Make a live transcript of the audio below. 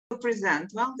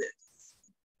present well this.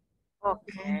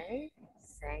 Okay,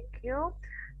 thank you.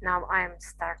 Now I'm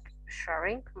start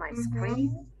sharing my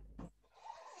screen.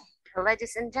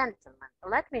 Ladies and gentlemen,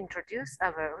 let me introduce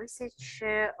our research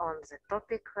on the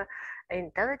topic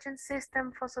intelligent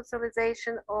system for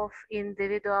socialization of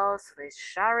individuals with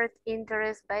shared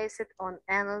interests based on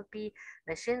NLP,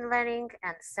 machine learning,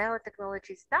 and SEO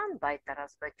technologies done by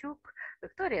Taras Batiuk,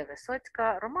 Victoria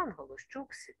Vysotska, Roman Holoshchuk,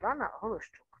 Svitlana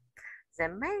Holoshchuk. The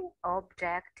main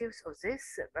objectives of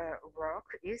this work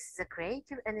is the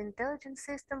creative and intelligent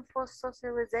system for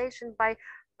socialization by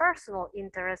personal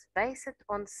interest based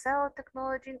on cell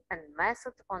technology and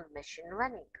method on machine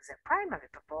learning. The primary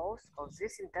purpose of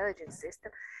this intelligent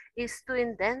system is to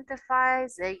identify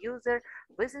the user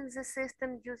within the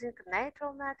system using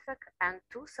neural network and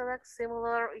to select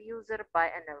similar user by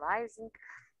analyzing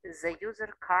the user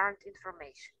current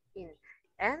information.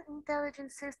 An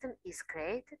intelligent system is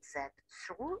created that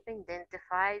through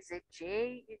identify the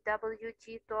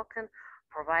JWT token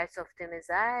provides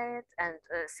optimized and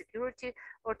security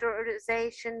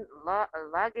authorization,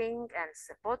 logging, and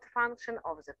support function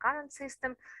of the current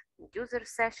system, user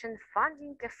session,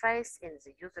 finding a face in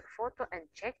the user photo, and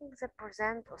checking the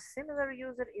present or similar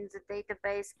user in the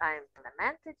database are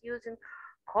implemented using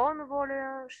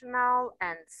convolutional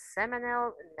and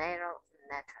seminal neural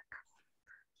network.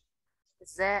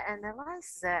 They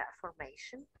analyze the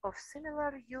formation of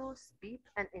similar use BIP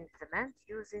and implement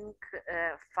using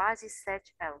fuzzy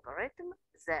search algorithm,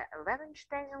 the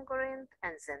Levchenko algorithm,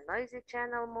 and the noisy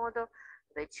channel model,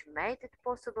 which made it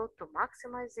possible to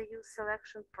maximize the use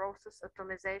selection process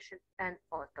optimization and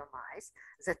automate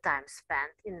the time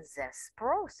spent in this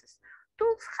process.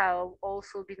 Tools have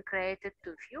also been created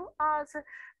to view other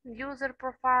user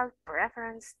profile,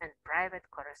 preference, and private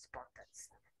correspondence.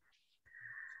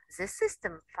 The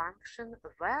system function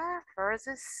were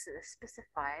further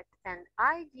specified and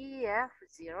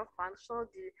IDF0 functional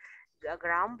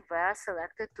diagram were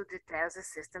selected to detail the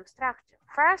system structure.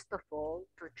 First of all,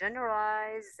 to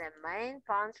generalize the main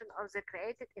function of the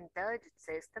created intelligent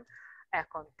system, a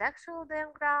contextual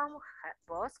diagram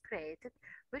was created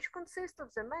which consists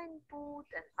of the main input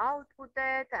and output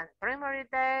data and primary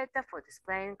data for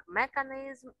displaying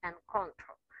mechanism and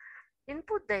control.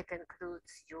 Input data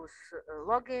includes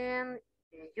login,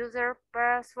 user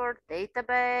password,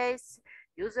 database,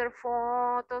 user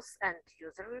photos, and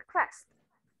user request.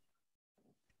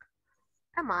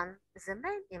 Among the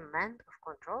main element of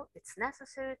control, it's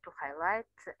necessary to highlight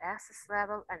the access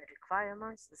level and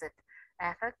requirements that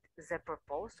affect the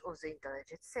purpose of the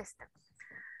intelligent system.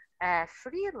 A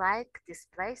free-like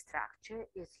display structure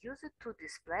is used to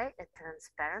display a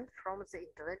transparent from the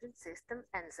intelligent system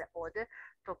and the order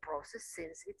to process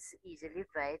since it's easily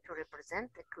way to represent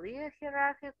a clear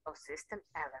hierarchy of system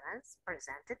elements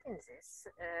presented in this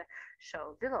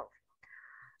show below.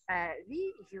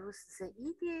 We use the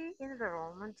EDA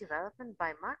environment developed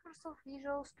by Microsoft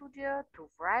Visual Studio to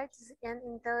write an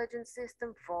intelligent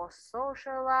system for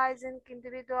socializing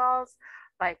individuals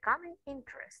by common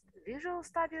interest. Visual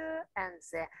Studio and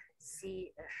the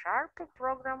C#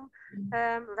 program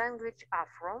language are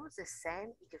from the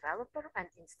same developer, and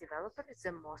its developer is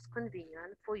the most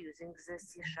convenient for using the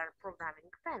C#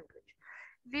 programming language.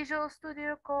 Visual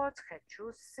Studio Code had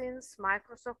chosen since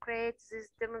Microsoft creates this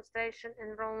demonstration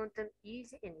environment and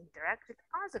easy and interact with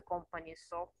other company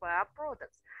software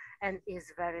products and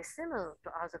is very similar to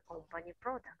other company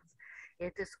products.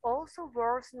 It is also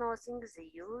worth noting the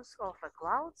use of a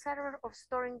cloud server of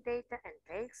storing data and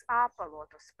takes up a lot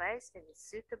of space and is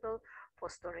suitable for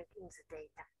storing in the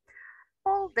data.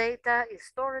 All data is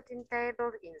stored in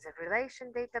table in the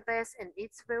relation database and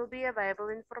its will be available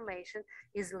information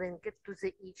is linked to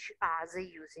the each other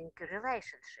using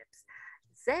relationships.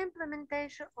 The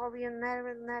implementation of a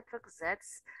neural network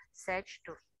that's set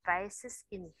to faces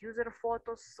in user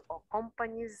photos or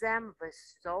accompanies them with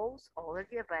those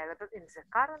already available in the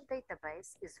current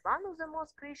database is one of the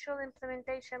most crucial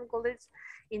implementation goals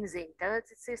in the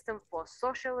intelligent system for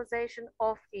socialization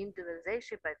of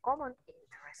individualization by common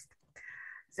interest.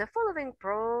 The following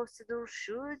procedure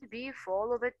should be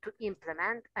followed to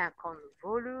implement a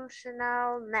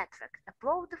convolutional network.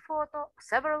 Upload the photo,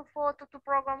 several photos to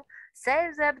program,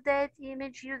 save the update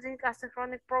image using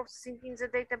asynchronous processing in the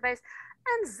database,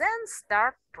 and then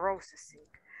start processing.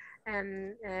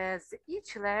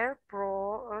 Each layer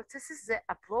processes the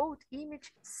upload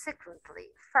image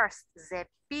sequentially. First, the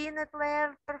pinned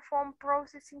layer performs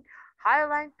processing,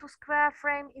 highlight to square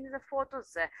frame in the photo,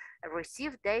 the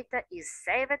received data is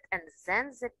saved, and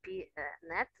then the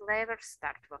net layer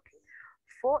start working.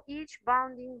 For each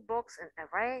bounding box and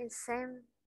array in same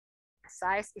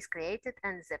size is created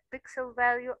and the pixel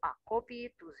value are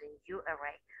copied to the new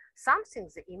array. Something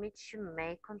the image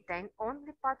may contain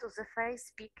only part of the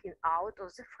face peeking out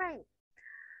of the frame.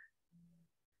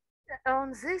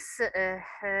 On this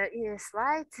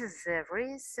slide, there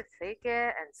is a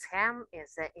figure and scheme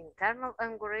is the internal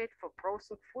algorithm for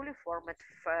processing fully formatted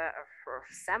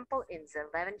sample in the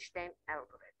Levchenko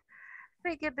algorithm.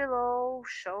 Figure below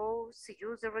shows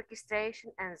user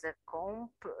registration and the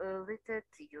completed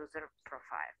user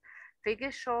profile.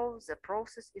 Figure shows the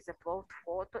process is upload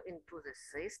photo into the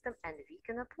system and we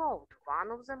can upload one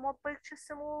of the more pictures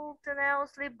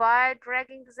simultaneously by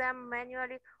dragging them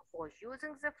manually or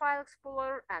using the file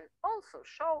explorer and also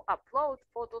show upload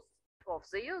photos of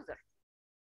the user.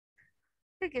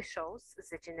 Figure shows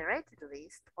the generated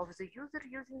list of the user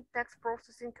using text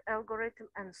processing algorithm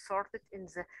and sorted in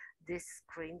the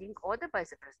descending order by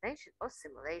the presentation or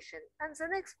simulation. And the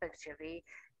next picture we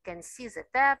can see the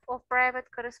tab of private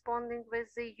corresponding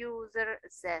with the user.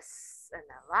 This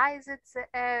analyzes the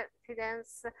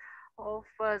evidence of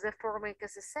the forming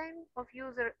is the same of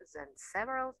user than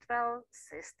several 12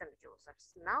 system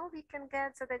users. Now we can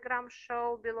get the diagram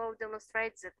show below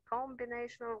demonstrates that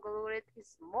combination of algorithm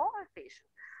is more efficient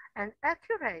and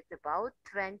accurate about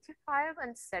 25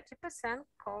 and 30%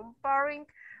 comparing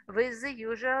with the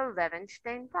usual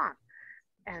Levchenko one.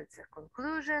 And the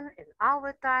conclusion, in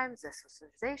our time, the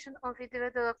socialization of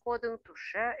individual according to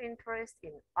shared interest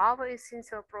in our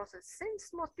essential process,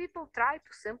 since most people try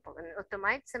to simple and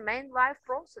automate the main life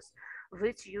process,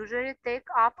 which usually take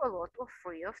up a lot of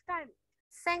free of time.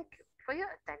 Thank you for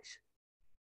your attention.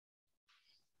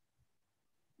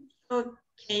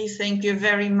 Okay, thank you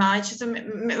very much. So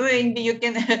maybe you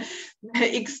can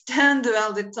extend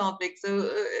well the topic,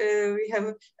 so we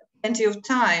have plenty of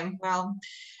time. Well,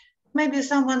 maybe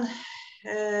someone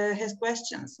has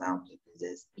questions now to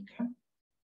the speaker.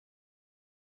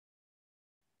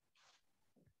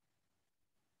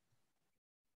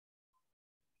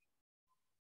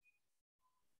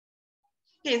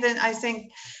 Okay, then I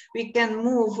think we can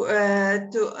move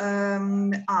to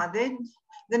Ade,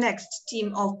 the next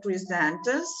team of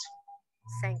presenters.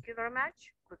 Thank you very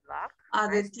much. Good luck.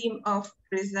 The team of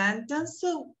presenters,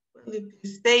 so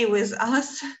stay with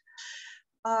us.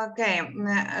 Okay,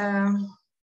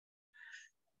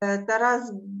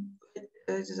 Taras,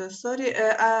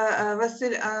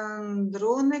 Vasyl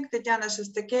Andrunyk, Tetiana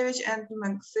Shestakevych, and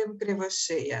Maxym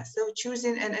Kryvoshyya. So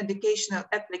choosing an educational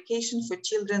application for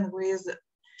children with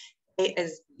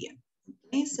ASD.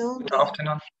 Okay, so good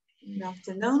afternoon. Good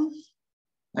afternoon.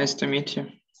 Nice to meet you.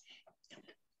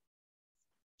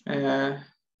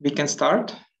 We can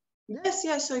start? Yes,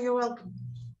 yes, so you're welcome.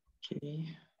 Okay.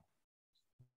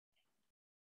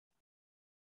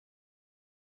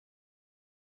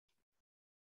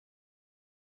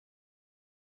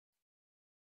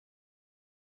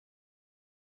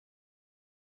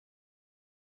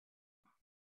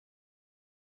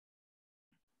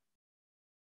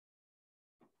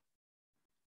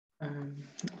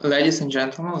 Ladies and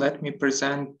gentlemen, let me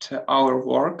present our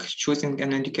work, Choosing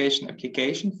an Education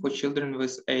Application for Children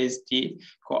with ASD,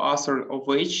 co-author of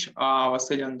which are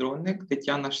Vasyl Andrunyk,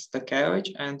 Tetiana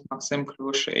Shestakevych, and Maxym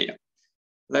Kryvoshyya.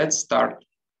 Let's start.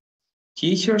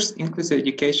 Teachers, inclusive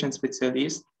education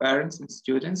specialists, parents, and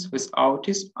students with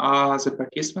autism are the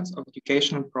participants of the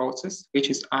education process, which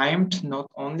is aimed not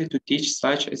only to teach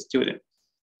such a student.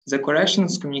 The correction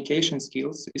of communication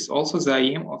skills is also the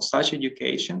aim of such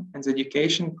education, and the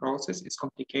education process is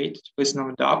complicated with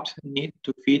no doubt need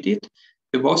to fit it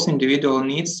to both individual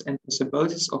needs and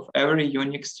possibilities of every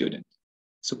unique student.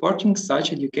 Supporting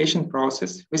such education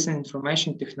process with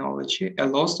information technology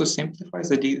allows to simplify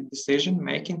the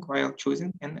decision-making while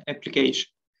choosing an application.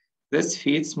 This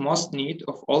fits most need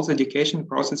of all the education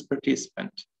process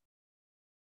participants.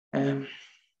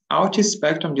 Autism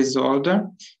spectrum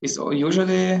disorder is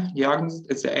usually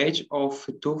diagnosed at the age of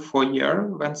 2 to 4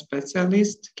 years when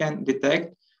specialists can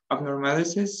detect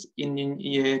abnormalities in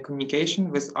communication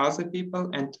with other people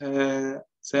and the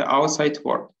outside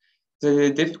world.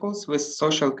 The difficulties with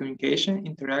social communication,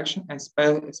 interaction, and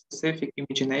specific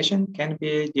imagination can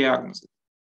be diagnosed.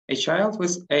 A child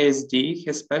with ASD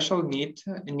has special needs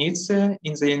in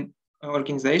the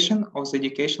organization of the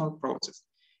educational process.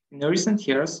 In recent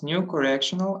years, new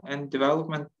correctional and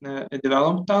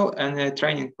developmental and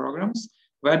training programs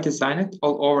were designed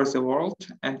all over the world,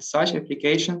 and such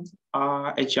applications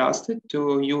are adjusted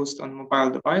to used on mobile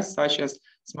devices such as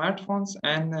smartphones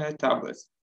and tablets.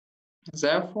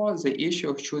 Therefore, the issue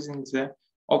of choosing the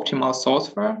optimal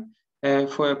software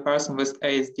for a person with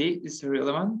ASD is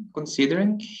relevant,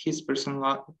 considering his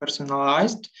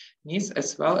personalized needs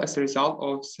as well as a result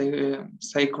of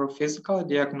psychophysical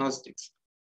diagnostics.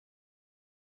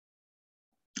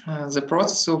 The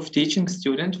process of teaching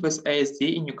students with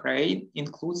ASD in Ukraine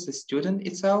includes the student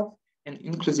itself, an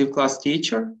inclusive class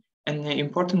teacher, and an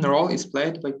important role is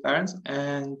played by parents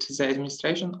and the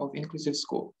administration of inclusive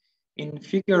school. In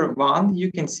figure 1,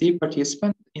 you can see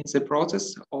participants in the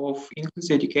process of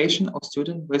inclusive education of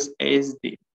students with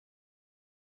ASD.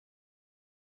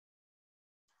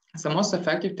 The most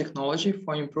effective technology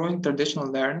for improving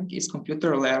traditional learning is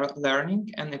computer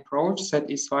learning, an approach that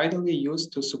is widely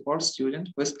used to support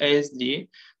students with ASD.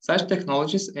 Such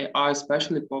technologies are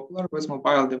especially popular with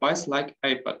mobile devices like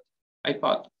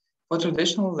iPad. For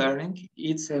traditional learning,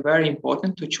 it's very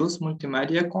important to choose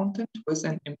multimedia content with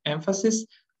an emphasis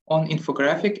on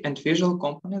infographic and visual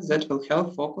components that will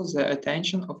help focus the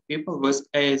attention of people with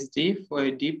ASD for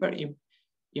a deeper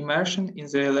immersion in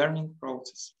the learning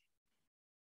process.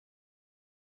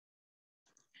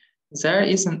 There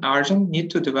is an urgent need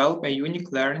to develop a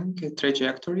unique learning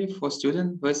trajectory for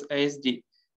students with ASD,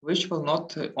 which will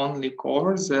not only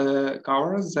cover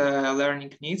the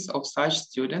learning needs of such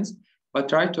students, but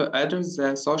try to address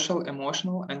the social,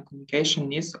 emotional, and communication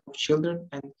needs of children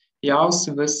and youth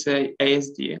with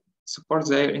ASD, support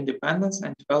their independence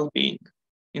and well-being.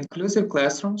 Inclusive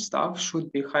classroom staff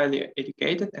should be highly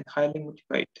educated and highly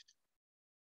motivated.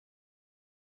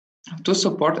 To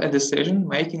support a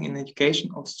decision-making in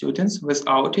education of students with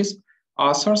autism,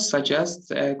 authors suggest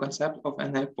the concept of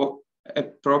an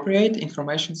appropriate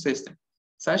information system.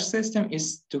 Such system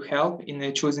is to help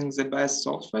in choosing the best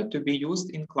software to be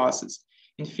used in classes.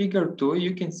 In figure 2,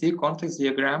 you can see context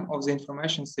diagram of the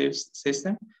information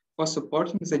system for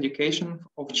supporting the education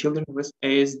of children with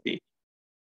ASD.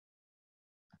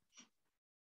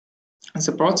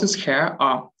 The process here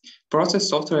are process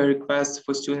software requests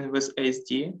for students with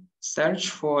ASD, search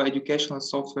for educational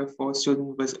software for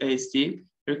students with ASD,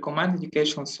 recommend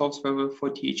educational software for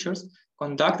teachers,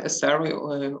 conduct a survey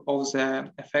of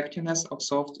the effectiveness of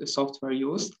software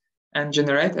use, and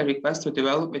generate a request to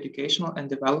develop educational and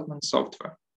development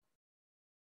software.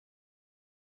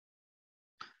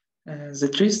 The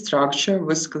tree structure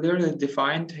with clearly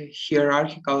defined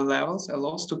hierarchical levels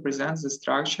allows to present the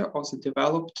structure of the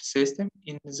developed system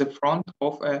in the front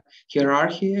of a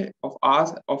hierarchy of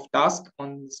tasks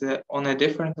on a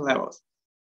different levels.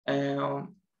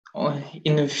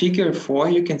 In figure 4,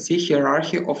 you can see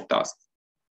hierarchy of tasks.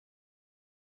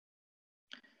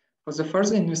 For the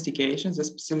further investigation, the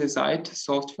specialized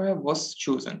software was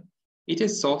chosen. It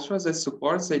is software that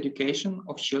supports the education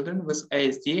of children with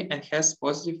ASD and has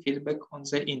positive feedback on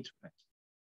the internet.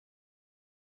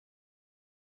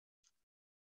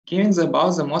 Given the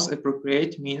above, the most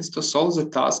appropriate means to solve the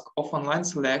task of online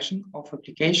selection of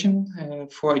application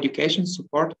for education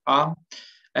support are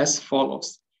as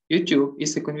follows. YouTube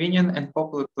is a convenient and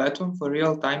popular platform for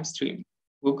real-time streaming.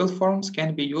 Google Forms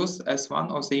can be used as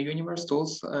one of the universal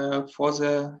tools for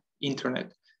the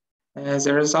internet.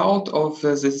 The result of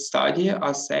the study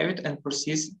are saved and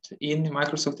processed in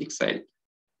Microsoft Excel.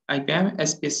 IBM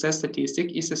SPSS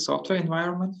Statistic is a software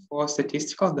environment for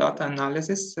statistical data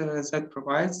analysis that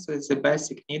provides the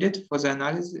basic needed for the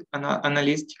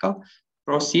analytical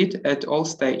process at all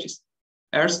stages.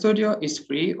 RStudio is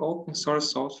free open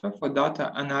source software for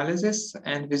data analysis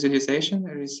and visualization,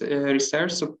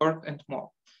 research support, and more.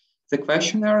 The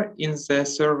questionnaire in the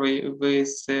survey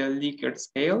with the Likert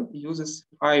scale uses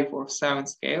 5 or 7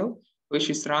 scale, which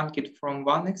is ranked from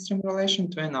one extreme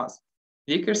relation to another.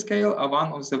 Likert scale are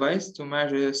one of the ways to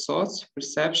measure thoughts,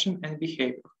 perception, and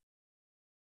behavior.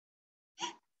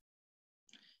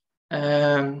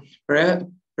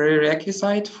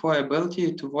 Prerequisite for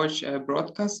ability to watch a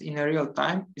broadcast in real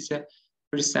time is a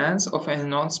presence of an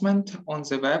announcement on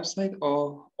the website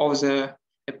of the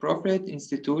appropriate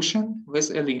institution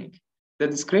with a link. The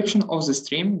description of the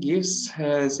stream gives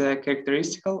the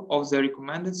characteristic of the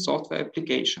recommended software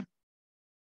application.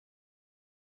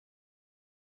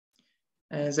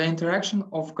 The interaction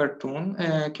of cartoon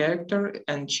character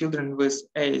and children with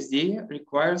ASD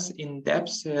requires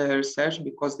in-depth research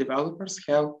because developers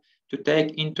have to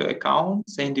take into account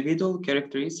the individual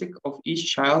characteristic of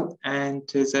each child and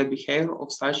the behavior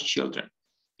of such children.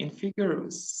 In figure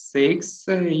 6,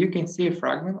 you can see a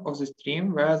fragment of the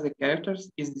stream where the characters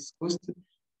is discussed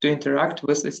to interact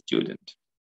with a student.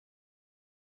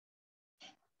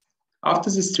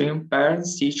 After the stream,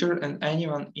 parents, teachers, and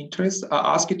anyone interested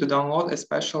are asked to download a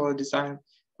special design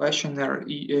questionnaire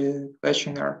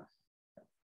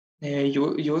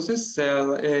uses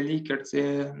the Likert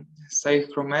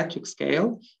psychrometric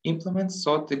scale, implements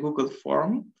sought the Google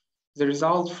form. The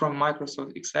results from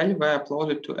Microsoft Excel were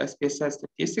uploaded to SPSS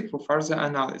statistic for further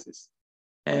analysis.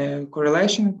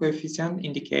 Correlation coefficient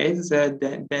indicates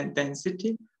the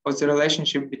density of the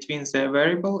relationship between the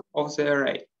variable of the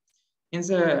array. In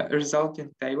the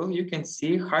resulting table, you can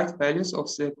see height values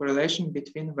of the correlation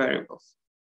between variables.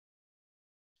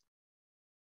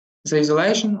 The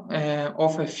isolation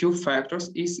of a few factors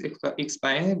is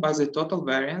explained by the total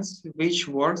variance, which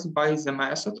works by the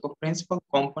method of principal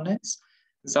components.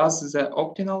 Thus, the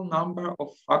optimal number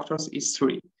of factors is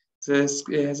 3.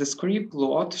 The scree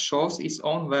plot shows its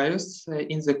own values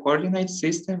in the coordinate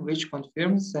system, which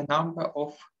confirms the number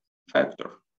of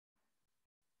factors.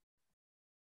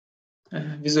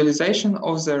 Visualization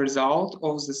of the result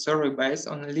of the survey based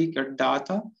on Likert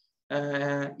data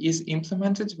is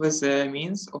implemented with the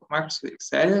means of Microsoft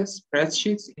Excel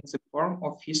spreadsheets in the form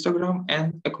of histogram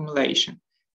and accumulation.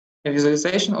 A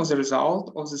visualization of the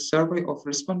result of the survey of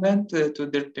respondents to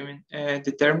determine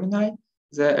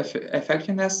the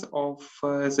effectiveness of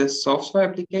the software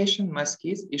application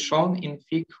MassKids is shown in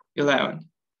Fig 11.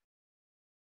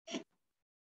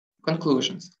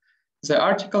 Conclusions. The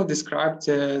article described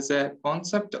the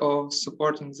concept of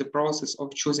supporting the process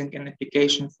of choosing an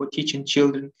application for teaching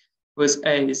children with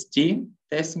ASD.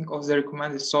 Testing of the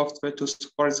recommended software to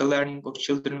support the learning of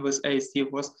children with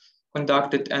ASD was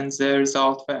conducted and the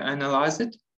results were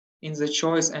analyzed. In the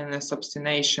choice and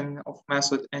substitution of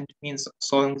method and means of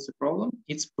solving the problem,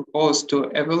 it's proposed to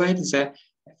evaluate the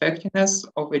effectiveness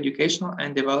of educational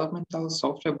and developmental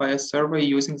software by a survey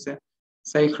using the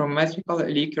psychrometrical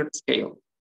Likert scale.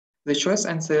 The choice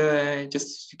and the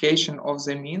justification of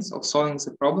the means of solving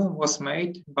the problem was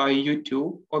made by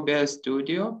YouTube, OBS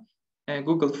Studio,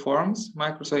 Google Forms,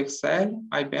 Microsoft Excel,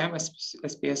 IBM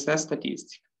SPSS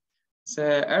Statistics.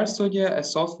 The R Studio, a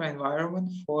software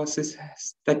environment for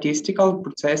statistical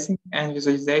processing and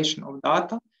visualization of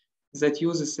data that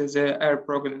uses the R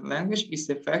programming language, is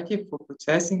effective for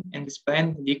processing and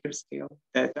displaying Likert scale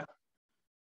data.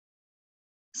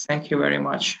 Thank you very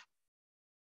much.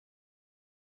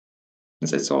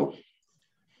 That's all.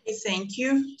 Okay, thank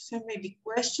you. So maybe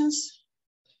questions?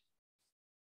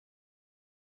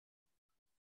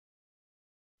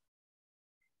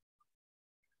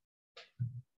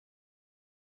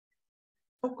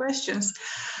 No questions.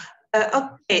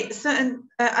 Okay, so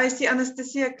I see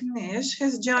Anastasia Knysh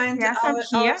has joined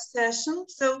our session.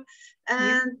 So,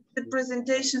 and the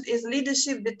presentation is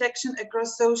Leadership Detection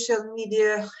Across Social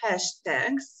Media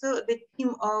Hashtags. So the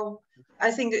team of, I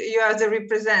think you are the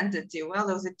representative, well,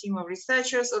 of the team of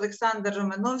researchers, Alexander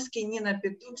Romanovsky, Nina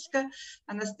Petutska,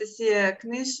 Anastasia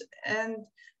Knysh, and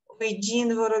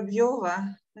Eugene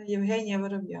Vorobyova, Evgenia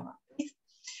Vorobyova.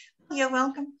 You're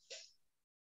welcome.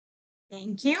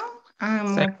 Thank you.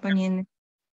 I'm opening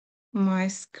my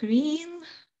screen.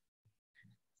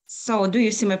 So do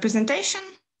you see my presentation?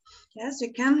 Yes,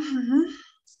 you can.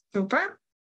 Super.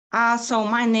 So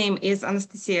my name is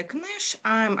Anastasia Knysh.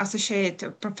 I'm associate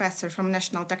professor from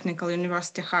National Technical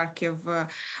University Kharkiv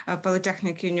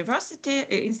Polytechnic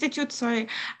Institute.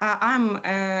 I'm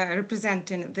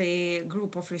representing the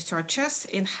group of researchers,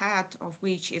 in head of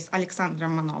which is Alexander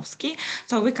Romanovsky.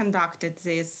 So we conducted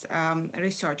this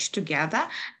research together,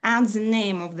 and the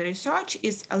name of the research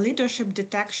is Leadership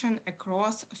Detection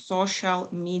Across Social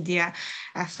Media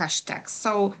Hashtags.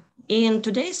 So in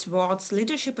today's world,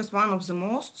 leadership is one of the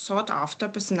most sought after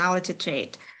personality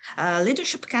traits.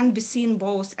 Leadership can be seen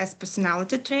both as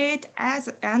personality trait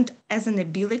and as an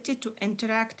ability to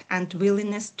interact and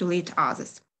willingness to lead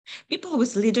others. People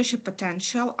with leadership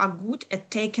potential are good at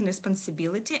taking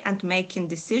responsibility and making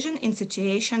decisions in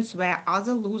situations where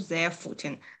others lose their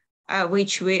footing,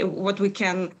 what we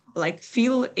can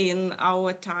feel in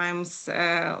our times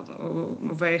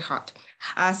very hard.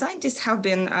 Scientists have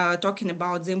been talking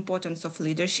about the importance of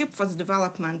leadership for the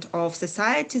development of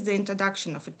society, the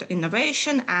introduction of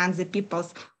innovation, and the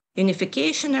people's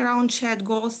unification around shared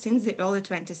goals since the early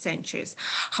 20th centuries.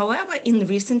 However, in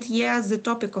recent years, the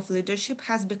topic of leadership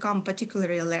has become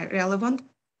particularly relevant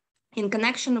in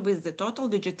connection with the total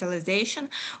digitalization,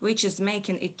 which is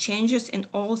making it changes in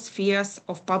all spheres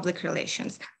of public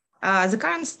relations. The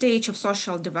current stage of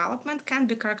social development can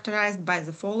be characterized by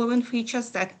the following features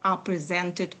that are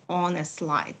presented on a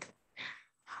slide.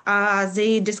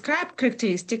 They describe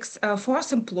characteristics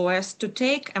force employers to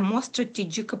take a more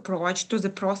strategic approach to the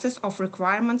process of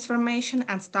requirements formation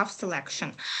and staff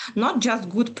selection. Not just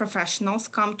good professionals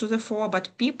come to the fore, but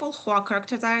people who are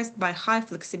characterized by high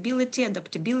flexibility,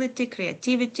 adaptability,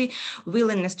 creativity,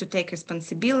 willingness to take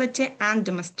responsibility, and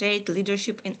demonstrate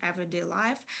leadership in everyday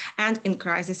life and in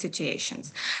crisis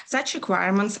situations. Such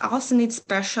requirements also need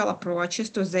special approaches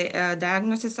to the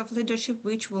diagnosis of leadership,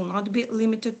 which will not be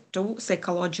limited to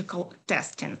psychological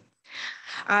testing.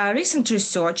 Recent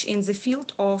research in the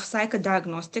field of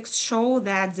psychodiagnostics show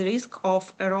that the risk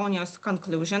of erroneous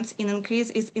conclusions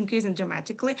is increasing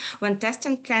dramatically when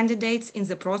testing candidates in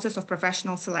the process of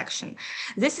professional selection.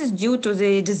 This is due to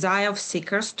the desire of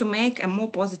seekers to make a more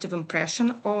positive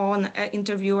impression on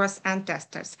interviewers and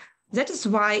testers. That is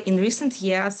why in recent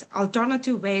years,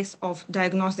 alternative ways of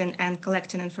diagnosing and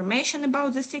collecting information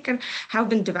about the seeker have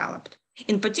been developed.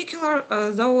 In particular,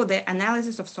 though, the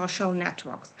analysis of social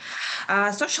networks.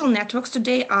 Social networks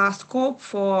today are scope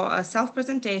for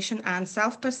self-presentation and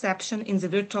self-perception in the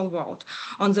virtual world.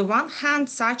 On the one hand,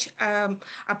 such a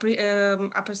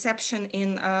perception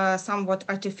is somewhat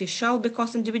artificial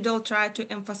because individuals try to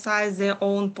emphasize their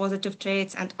own positive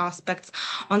traits and aspects.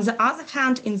 On the other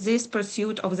hand, in this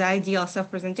pursuit of the ideal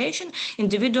self-presentation,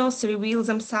 individuals reveal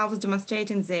themselves,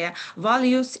 demonstrating their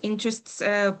values, interests,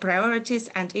 priorities,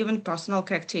 and even personal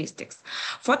characteristics.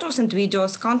 Photos and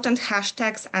videos, content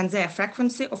hashtags, and their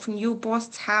frequency of new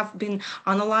posts have been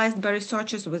analyzed by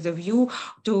researchers with a view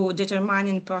to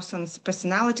determining persons'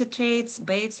 personality traits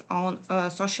based on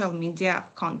social media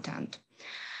content.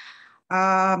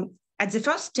 At the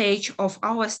first stage of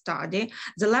our study,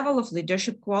 the level of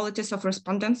leadership qualities of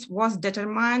respondents was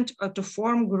determined to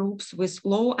form groups with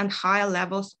low and high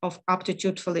levels of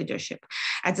aptitude for leadership.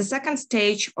 At the second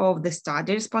stage of the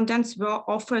study, respondents were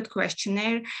offered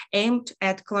questionnaire aimed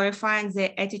at clarifying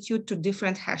their attitude to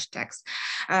different hashtags,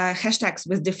 hashtags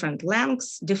with different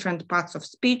lengths, different parts of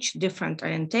speech, different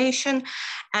orientation.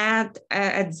 And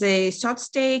at the third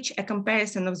stage, a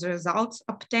comparison of the results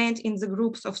obtained in the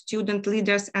groups of student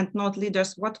leaders and not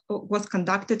leaders was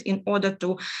conducted in order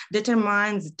to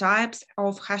determine the types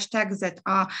of hashtags that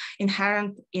are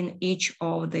inherent in each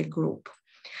of the group.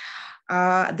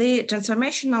 The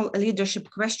transformational leadership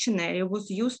questionnaire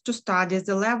was used to study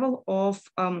the level of,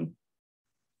 1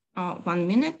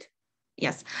 minute.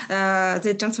 Yes,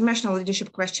 the transformational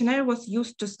leadership questionnaire was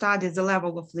used to study the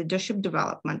level of leadership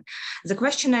development. The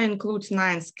questionnaire includes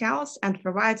 9 scales and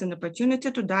provides an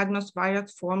opportunity to diagnose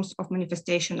various forms of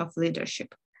manifestation of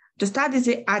leadership. To study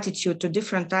the attitude to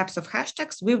different types of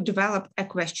hashtags, we've developed a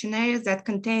questionnaire that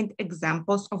contained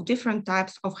examples of different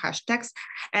types of hashtags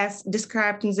as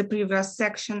described in the previous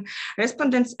section.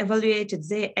 Respondents evaluated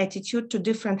their attitude to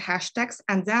different hashtags,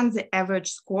 and then the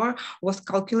average score was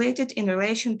calculated in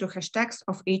relation to hashtags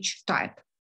of each type.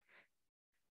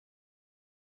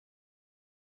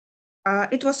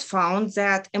 It was found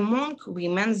that among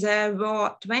women, there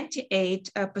were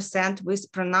 28%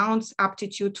 with pronounced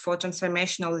aptitude for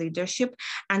transformational leadership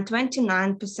and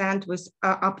 29% with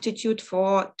aptitude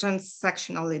for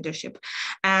transactional leadership,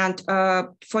 and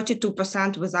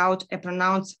 42% without a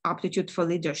pronounced aptitude for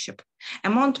leadership.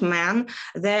 Among men,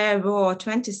 there were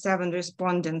 27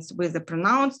 respondents with a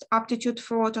pronounced aptitude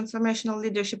for transformational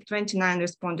leadership, 29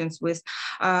 respondents with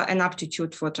an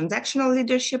aptitude for transactional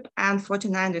leadership, and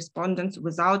 49 respondents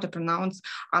without a pronounced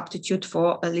aptitude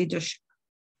for leadership.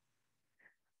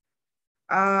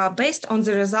 Based on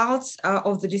the results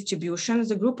of the distribution,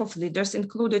 the group of leaders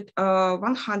included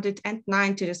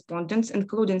 190 respondents,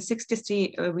 including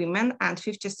 63 women and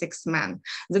 56 men.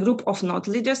 The group of not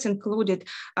leaders included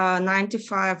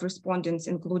 95 respondents,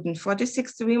 including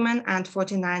 46 women and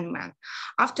 49 men.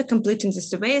 After completing the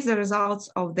survey, the results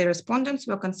of the respondents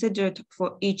were considered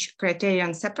for each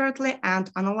criterion separately and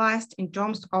analyzed in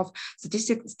terms of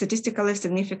statistically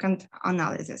significant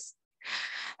analysis.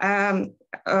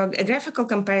 A graphical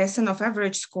comparison of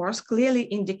average scores clearly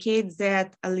indicates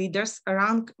that leaders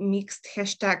rank mixed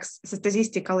hashtags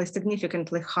statistically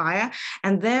significantly higher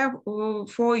and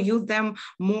therefore use them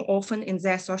more often in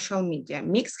their social media.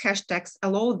 Mixed hashtags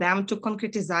allow them to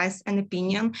concretize an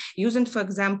opinion using, for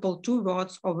example, 2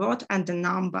 words, a word and a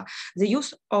number. The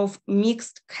use of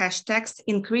mixed hashtags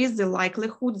increases the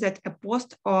likelihood that a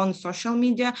post on social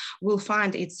media will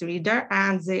find its reader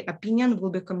and the opinion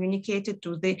will be communicated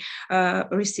to the the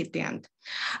recipient.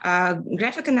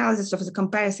 Graphic analysis of the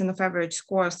comparison of average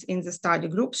scores in the study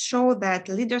groups show that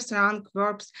leaders rank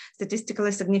verbs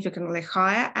statistically significantly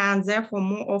higher and therefore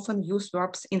more often use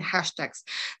verbs in hashtags.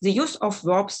 The use of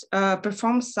verbs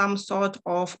performs some sort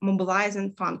of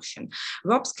mobilizing function.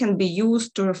 Verbs can be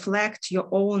used to reflect your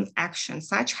own action.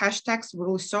 Such hashtags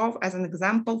will serve as an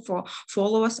example for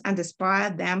followers and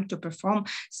inspire them to perform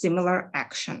similar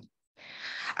action.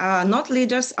 Not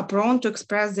leaders are prone to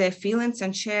express their feelings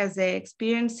and share their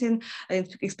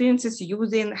experiences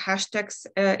using hashtags.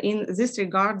 In this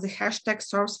regard, the hashtag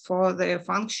serves for the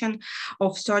function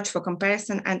of search for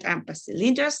comparison and empathy.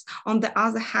 Leaders, on the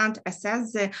other hand,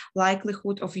 assess the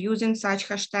likelihood of using such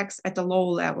hashtags at a low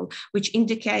level, which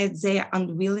indicates their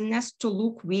unwillingness to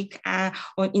look weak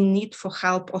or in need for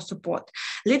help or support.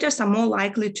 Leaders are more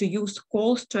likely to use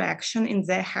calls to action in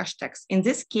their hashtags. In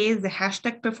this case, the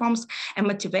hashtag performs a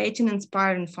motivating,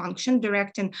 inspiring function,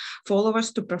 directing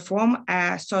followers to perform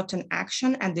a certain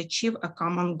action and achieve a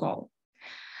common goal.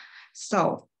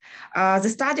 So, the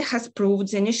study has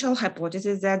proved the initial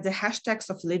hypothesis that the hashtags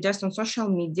of leaders on social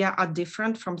media are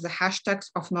different from the hashtags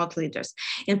of not leaders.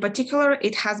 In particular,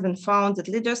 it has been found that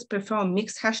leaders prefer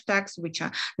mixed hashtags, which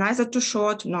are neither too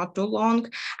short nor too long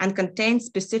and contain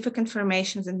specific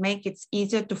information that make it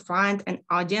easier to find an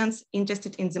audience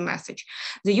interested in the message.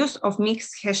 The use of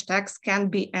mixed hashtags can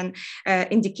be an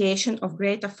indication of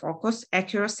greater focus,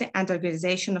 accuracy, and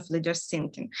organization of leaders'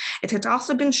 thinking. It had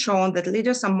also been shown that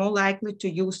leaders are more likely to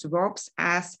use verbs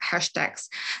as hashtags.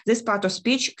 This part of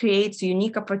speech creates a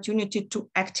unique opportunity to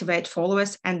activate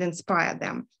followers and inspire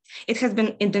them. It has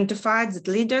been identified that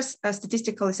leaders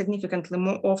statistically significantly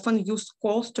more often use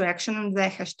calls to action in their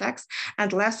hashtags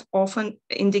and less often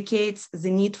indicates the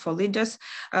need for leaders,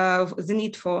 the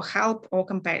need for help or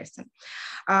comparison.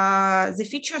 The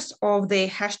features of the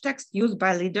hashtags used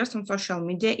by leaders on social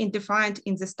media defined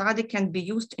in the study can be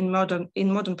used in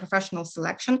modern professional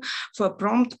selection for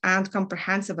prompt and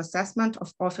comprehensive assessment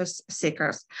of office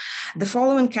seekers. The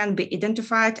following can be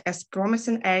identified as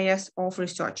promising areas of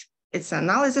research. It's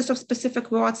analysis of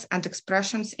specific words and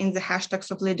expressions in the hashtags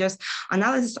of leaders,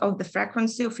 analysis of the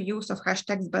frequency of use of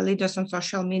hashtags by leaders on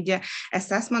social media,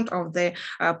 assessment of the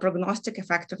prognostic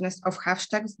effectiveness of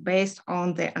hashtags based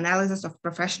on the analysis of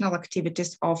professional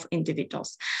activities of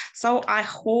individuals. So I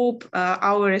hope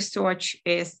our research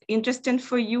is interesting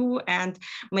for you and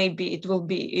maybe it will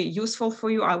be useful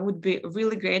for you. I would be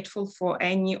really grateful for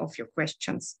any of your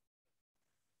questions.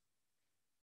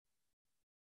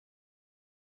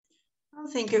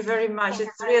 Thank you very much.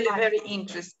 It's really very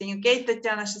interesting. Okay,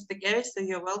 Tetiana Shestakevych, so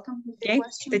you're welcome. Okay,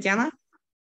 Tetiana.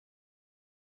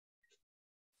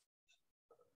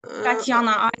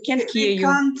 Tatiana, I can't hear you. We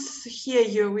can't hear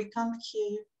you. We can't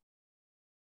hear you.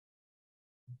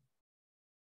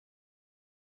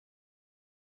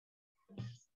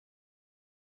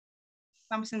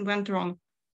 Something went wrong.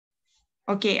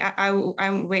 Okay,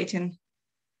 I'm waiting.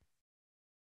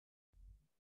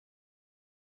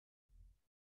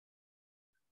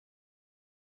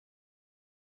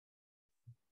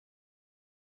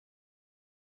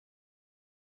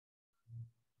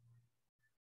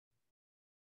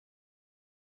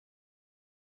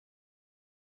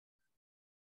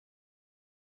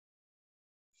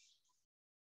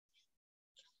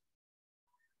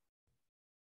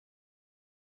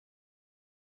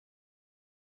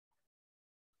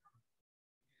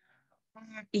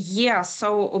 Yeah,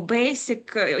 so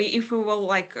if we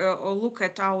will look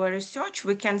at our research,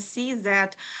 we can see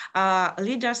that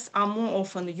leaders are more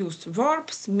often use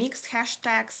verbs, mixed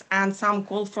hashtags, and some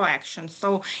call for action.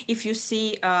 So if you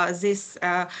see these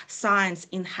signs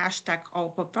in hashtag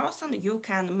of a person, you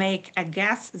can make a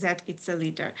guess that it's a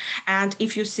leader. And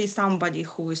if you see somebody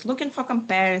who is looking for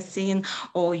comparison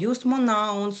or use more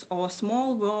nouns or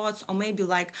small words or maybe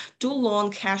like too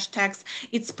long hashtags,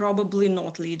 it's probably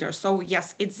not leader. So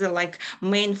yes, it's the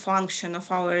main function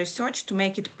of our research to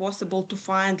make it possible to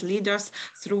find leaders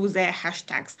through their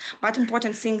hashtags. But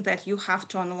important thing that you have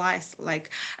to analyze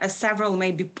several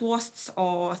maybe posts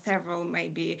or several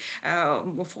maybe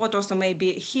photos or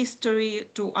maybe history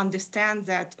to understand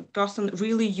that a person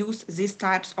really use these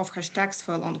types of hashtags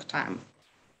for a long time.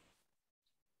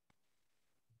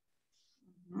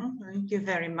 Thank you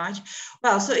very much.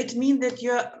 Well, so it means that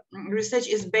your research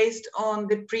is based on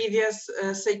the previous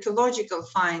psychological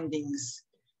findings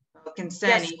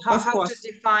concerning how to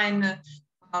define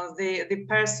the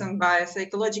person by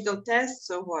psychological tests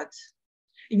or what?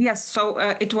 Yes, so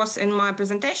it was in my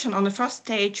presentation. On the first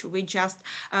stage, we just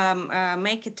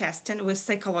make a testing with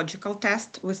psychological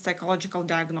test, with psychological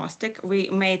diagnostic. We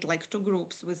made like two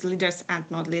groups with leaders and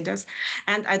not leaders.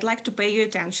 And I'd like to pay your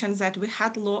attention that we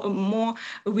had more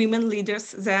women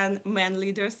leaders than men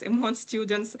leaders among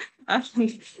students.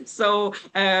 So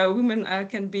women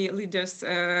can be leaders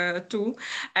too.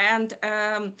 And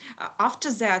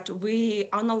after that, we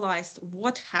analyzed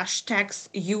what hashtags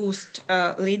used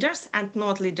leaders and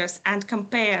not leaders and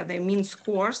compare the mean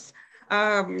scores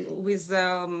with,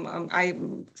 I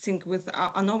think, with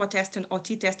ANOVA test and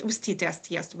OT test, with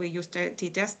t-test. Yes, we used a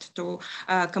t-test to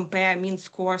compare mean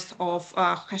scores of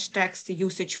hashtags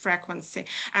usage frequency.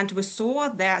 And we saw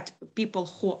that people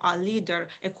who are leader,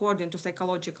 according to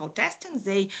psychological testing,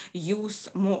 they use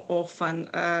more often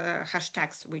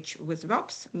hashtags which with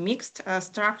verbs, mixed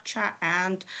structure,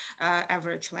 and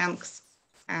average lengths,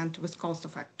 and with calls to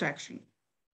action.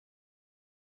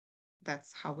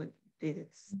 That's how we did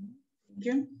it. Thank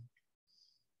you.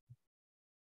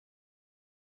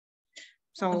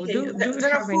 So okay, do we there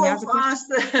have are any 4 other of us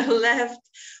questions? left.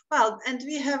 Well, and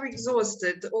we have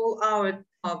exhausted all our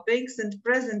topics and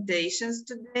presentations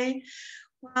today.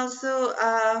 Well, so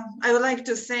I would like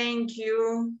to thank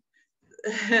you,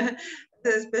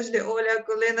 especially Oля,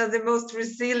 Olena, the most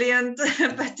resilient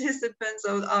participants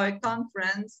of our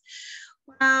conference.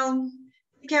 Well,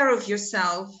 take care of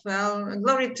yourself. Well,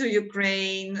 glory to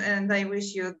Ukraine, and I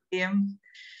wish you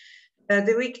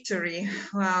the victory.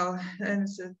 Well, and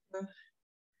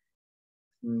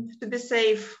to be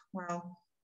safe. Well,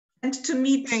 and to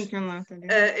meet Thank you,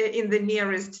 Natalia. in the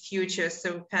nearest future,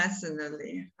 so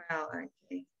personally. Well,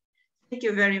 okay. Thank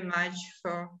you very much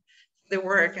for the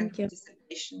work and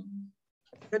participation.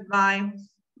 Goodbye.